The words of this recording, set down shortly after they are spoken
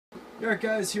Alright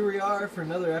guys, here we are for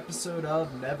another episode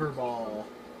of Neverball.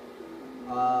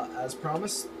 As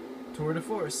promised, tour de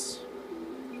force.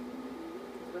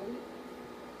 Ready,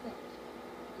 set,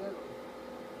 go.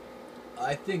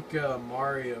 I think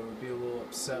Mario would be a little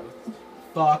upset with...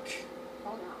 Fuck.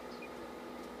 Call out.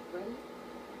 Ready,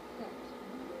 set,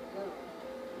 go.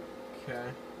 Okay.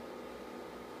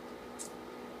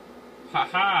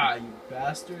 Haha, you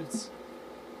bastards.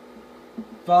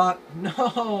 Fuck.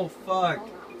 No, fuck. Call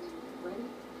out. Ready,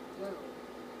 go.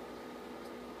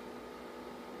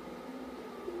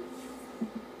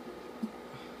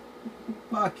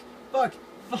 Fuck. Fuck.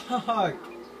 Fuck.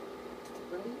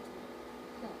 Ready,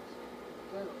 set,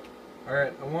 go.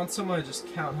 Alright, I want someone to just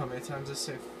count how many times I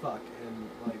say fuck and,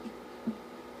 like,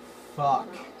 fuck.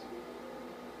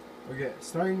 Okay,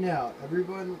 starting now,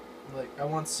 everyone, like, I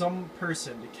want some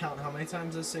person to count how many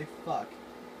times I say fuck.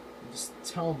 And just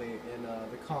tell me in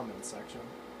the comment section.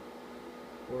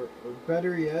 Or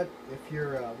better yet, if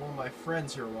you're one of my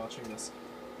friends who are watching this,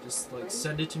 just, like,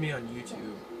 send it to me on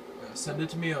YouTube. Send it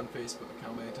to me on Facebook,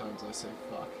 how many times I say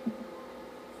fuck.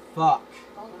 Fuck.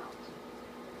 Call out.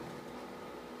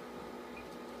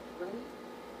 Ready,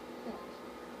 set,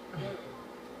 go.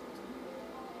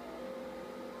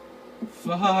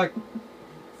 Fuck.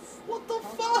 What the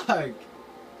fuck? Ready,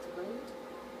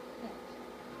 set,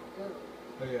 go.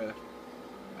 Oh yeah,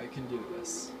 I can do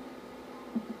this.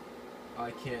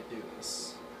 I can't do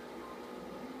this.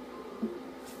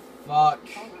 Fuck.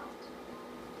 Call out.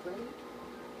 Ready,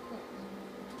 set,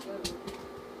 go.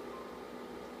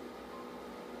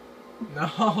 No.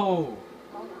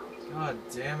 Call out. God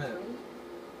damn it. Ready,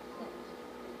 set,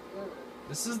 go.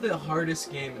 This is the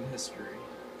hardest game in history.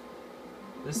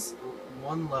 This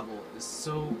one level is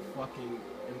so fucking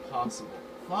impossible.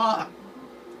 Fuck.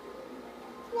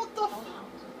 What the Call fuck?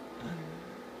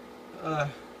 out.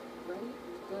 Ready,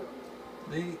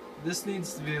 go. This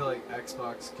needs to be like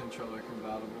Xbox controller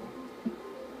compatible.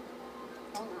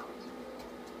 Call out.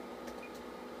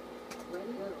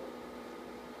 Ready, go.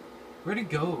 Where'd it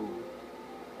go?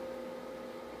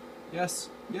 Yes,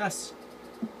 yes.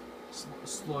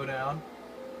 Slow down.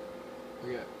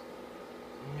 Okay.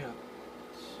 Yeah.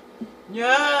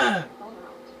 Yeah. Call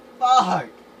out. Fuck.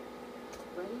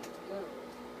 Ready, go.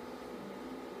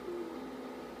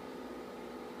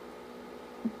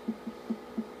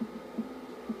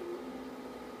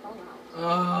 Call out.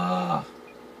 Ugh.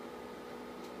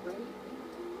 Ready,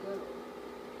 go.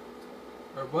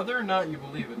 Or whether or not you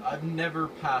believe it, I've never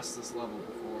passed this level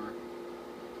before.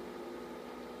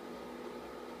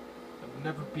 I've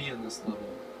never been in this level.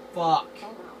 Fuck.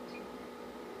 Call out.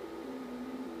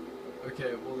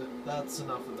 Okay, well that's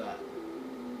enough of that.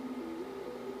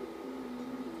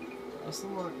 That's the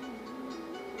one.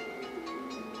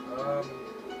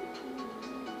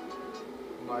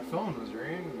 My phone was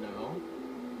ringing. No.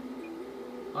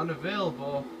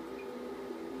 Unavailable.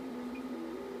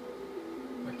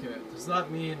 Okay, does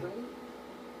that mean? Ready,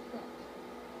 set,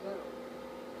 go.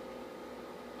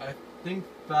 I think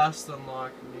fast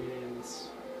unlock means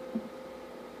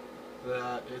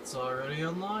that it's already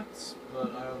unlocked,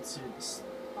 but I don't see this.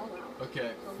 Call out.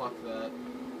 Okay, fuck that.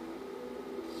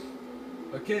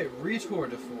 Okay, retour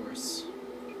de force.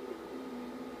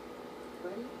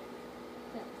 Ready,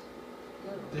 set,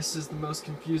 go. This is the most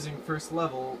confusing first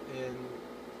level in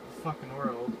the fucking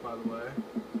world, by the way.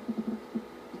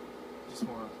 Just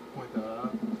want to point that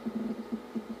out.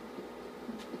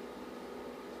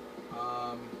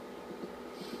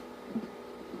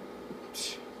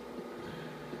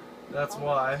 That's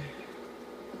why.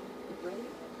 Ready,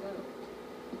 go.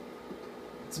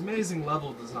 It's amazing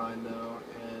level design though,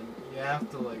 and you have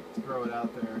to like throw it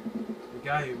out there. The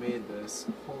guy who made this,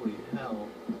 holy hell,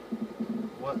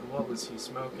 what was he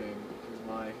smoking is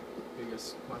my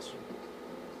biggest question.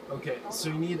 Okay, so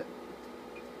you need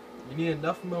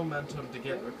enough momentum to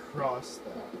get across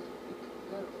that.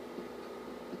 Go.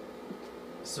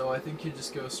 So I think you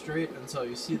just go straight until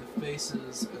you see the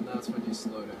faces, and that's when you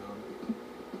slow down.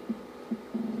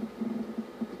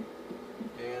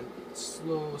 And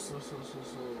slow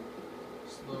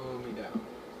me down.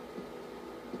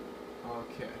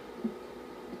 Okay.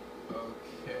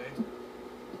 Okay.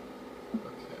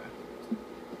 Okay.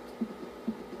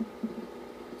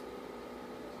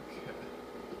 Okay.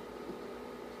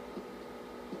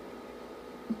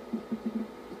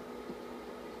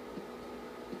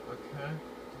 Okay.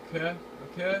 Okay.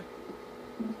 Okay.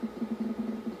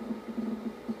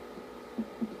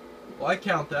 Well, I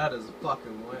count that as a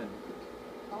fucking win.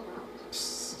 Call out.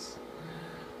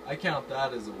 I count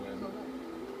that as a win.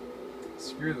 Select.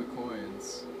 Screw the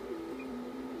coins.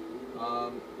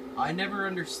 I never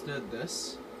understood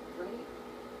this. Ready,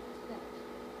 set,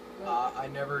 I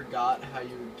never got how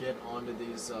you would get onto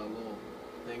these little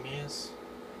thingies,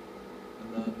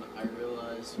 and then I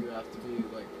realized you have to be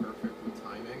like perfect with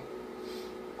timing,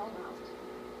 All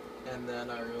out. and then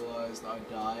I realized I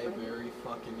die very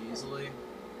fucking easily.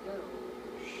 Go.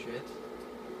 Shit.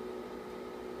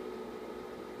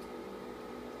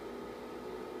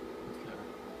 Okay.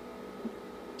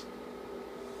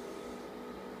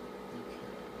 Okay.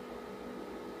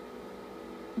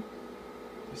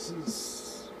 This is.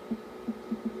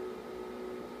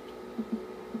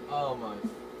 Oh my.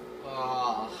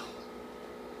 Ah.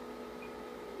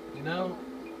 You know,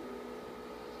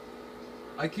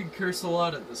 I could curse a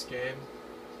lot at this game.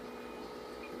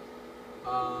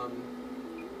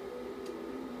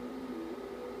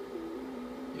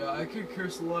 Yeah, I could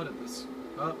curse a lot at this.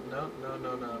 Oh, no.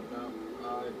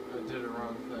 I did a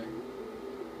wrong thing.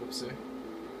 Whoopsie.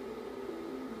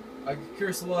 I could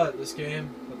curse a lot at this game,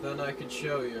 but then I could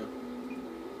show you.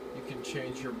 You can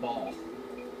change your ball.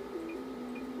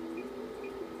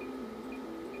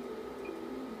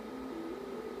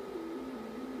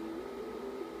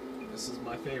 This is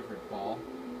my favorite ball.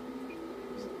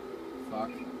 Fuck.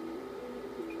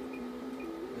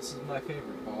 This is my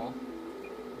favorite ball.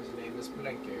 His name is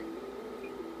Blinker.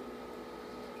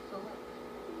 Select.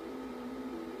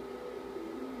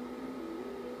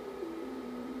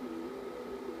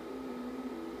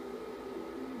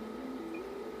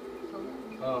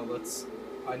 Select. Oh, let's.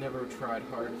 I never tried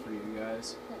hard for you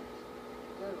guys. Set.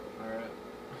 Go. Alright.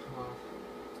 Well,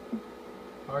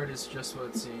 hard is just what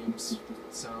it seems.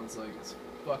 It sounds like it's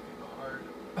fucking hard.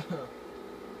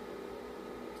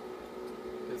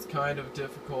 It's kind of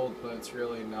difficult, but it's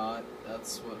really not.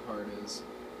 That's what hard is.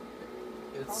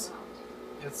 It's All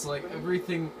out. it's like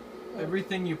everything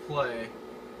you play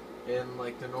in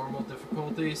like the normal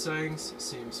difficulty settings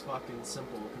seems fucking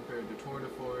simple compared to Tour de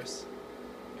Force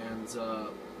and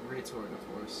Retour de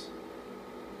Force.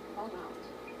 All out.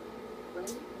 Ready.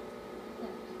 Set.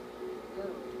 Go.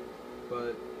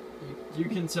 But you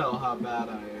can tell how bad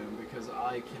I am because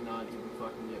I cannot even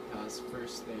fucking get past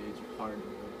first stage of hard mode.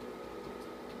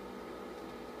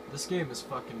 This game is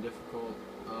fucking difficult.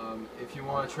 If you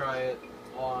want to try it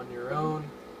on your own,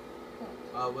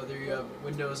 whether you have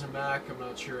Windows or Mac, I'm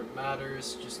not sure it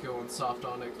matters. Just go on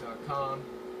softonic.com.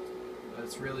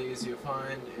 It's really easy to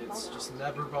find. It's just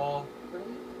Neverball.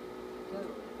 Ready.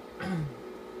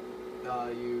 Go.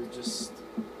 You just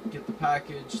get the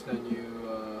package, then you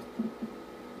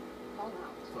All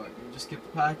out. you just get the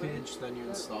package, then you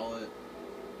install it,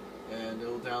 and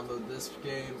it'll download this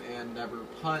game and Never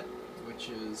Putt, which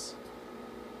is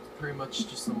pretty much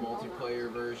just a multiplayer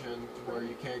version where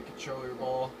you can't control your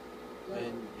ball,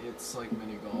 and it's like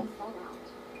mini golf. All out.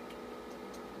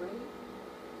 Ready.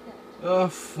 Set. Oh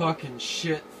fucking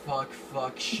shit! Fuck!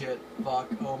 Shit! Fuck!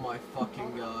 Oh my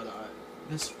fucking god!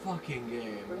 This fucking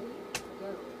game. Ready.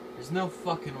 Go. There's no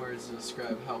fucking words to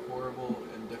describe how horrible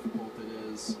and difficult it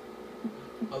is,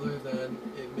 other than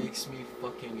it makes me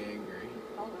fucking angry.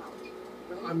 All out.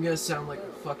 Ready. I'm gonna sound like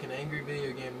a fucking angry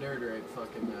video game nerd right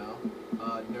fucking now.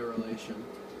 No relation.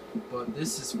 But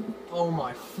this is, oh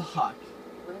my fuck.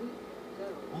 Ready. Go.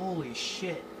 Holy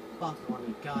shit. Fuck on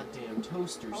a goddamn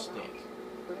toaster stick.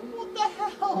 Ready. What the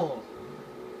hell?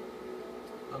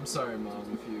 I'm sorry, Mom,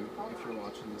 if you're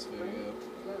watching this video.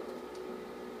 Go.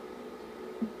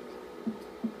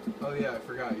 Oh yeah, I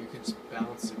forgot, you could just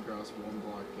bounce across one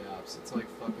block gaps. It's like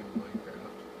fucking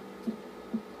Minecraft.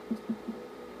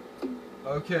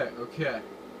 Okay.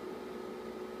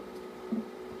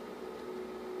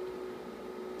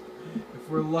 If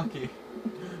we're lucky,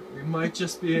 we might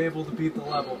just be able to beat the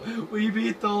level. We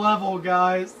beat the level,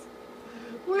 guys!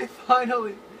 We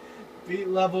finally beat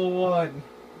level 1.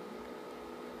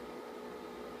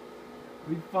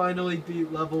 We finally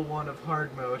beat level 1 of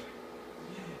hard mode.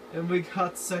 And we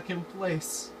got second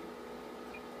place.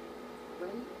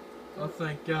 Ready. Oh,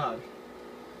 thank God.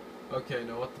 Okay,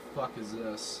 now what the fuck is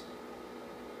this?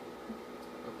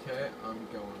 Okay, I'm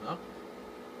going up.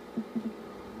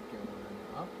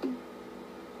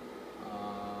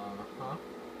 Uh-huh.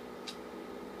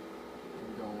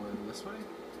 I'm going this way.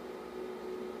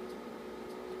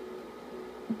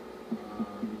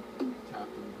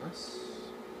 Tapping this.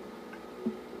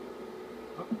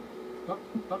 Up. I'm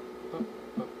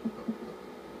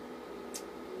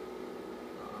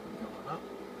going up.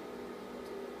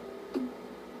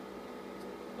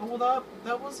 Oh, well,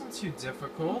 that wasn't too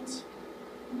difficult.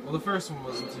 Well, the first one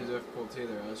wasn't too difficult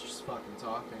either. I was just fucking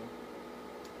talking.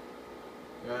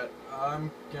 Alright,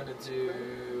 I'm gonna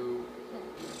do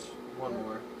one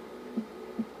more.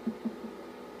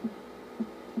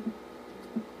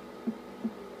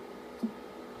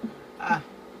 Ah!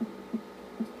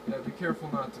 Yeah, careful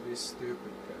not to be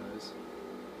stupid, guys.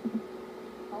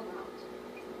 All out.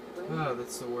 Ready, Oh,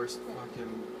 that's the worst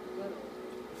fucking... go.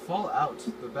 Fallout,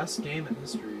 the best game in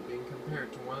history, being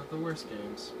compared to one of the worst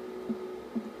games.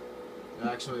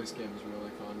 Actually, this game is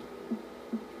really fun.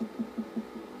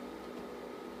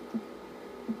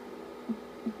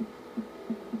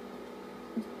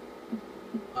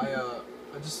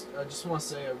 I just want to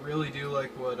say I really do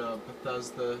like what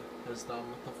Bethesda has done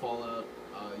with the Fallout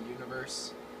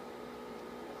universe.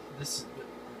 This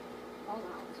All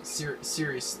out.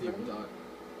 serious theme dot.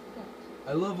 Set.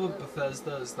 I love what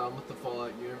Bethesda has done with the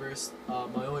Fallout universe.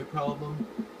 My only problem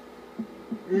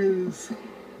is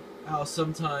how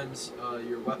sometimes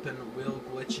your weapon will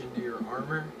glitch into your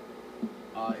armor.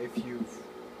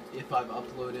 If I've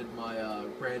uploaded my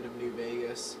random New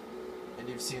Vegas and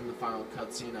you've seen the final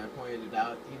cutscene, I pointed it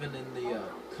out. Even in the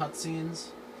cutscenes,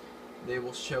 they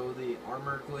will show the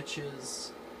armor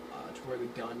glitches to where the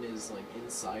gun is like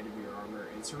inside of your armor.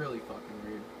 It's really fucking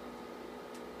weird.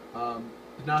 But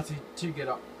not to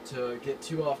get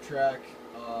too off track.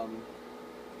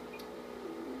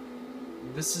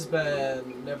 This has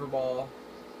been Neverball,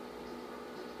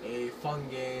 a fun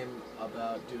game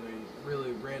about doing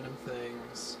really random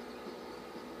things.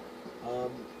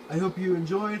 I hope you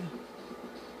enjoyed.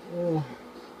 Oh,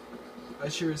 I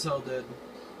sure as hell did.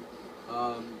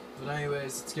 But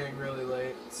anyways, it's getting really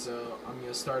late, so I'm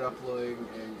gonna start uploading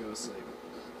and go to sleep.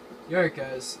 Alright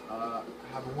guys,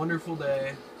 have a wonderful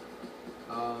day.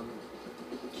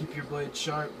 Keep your blade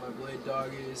sharp, my blade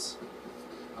doggies.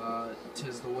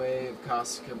 'Tis the way of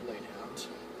Kasuka Bladehound.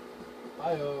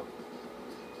 Bye-o.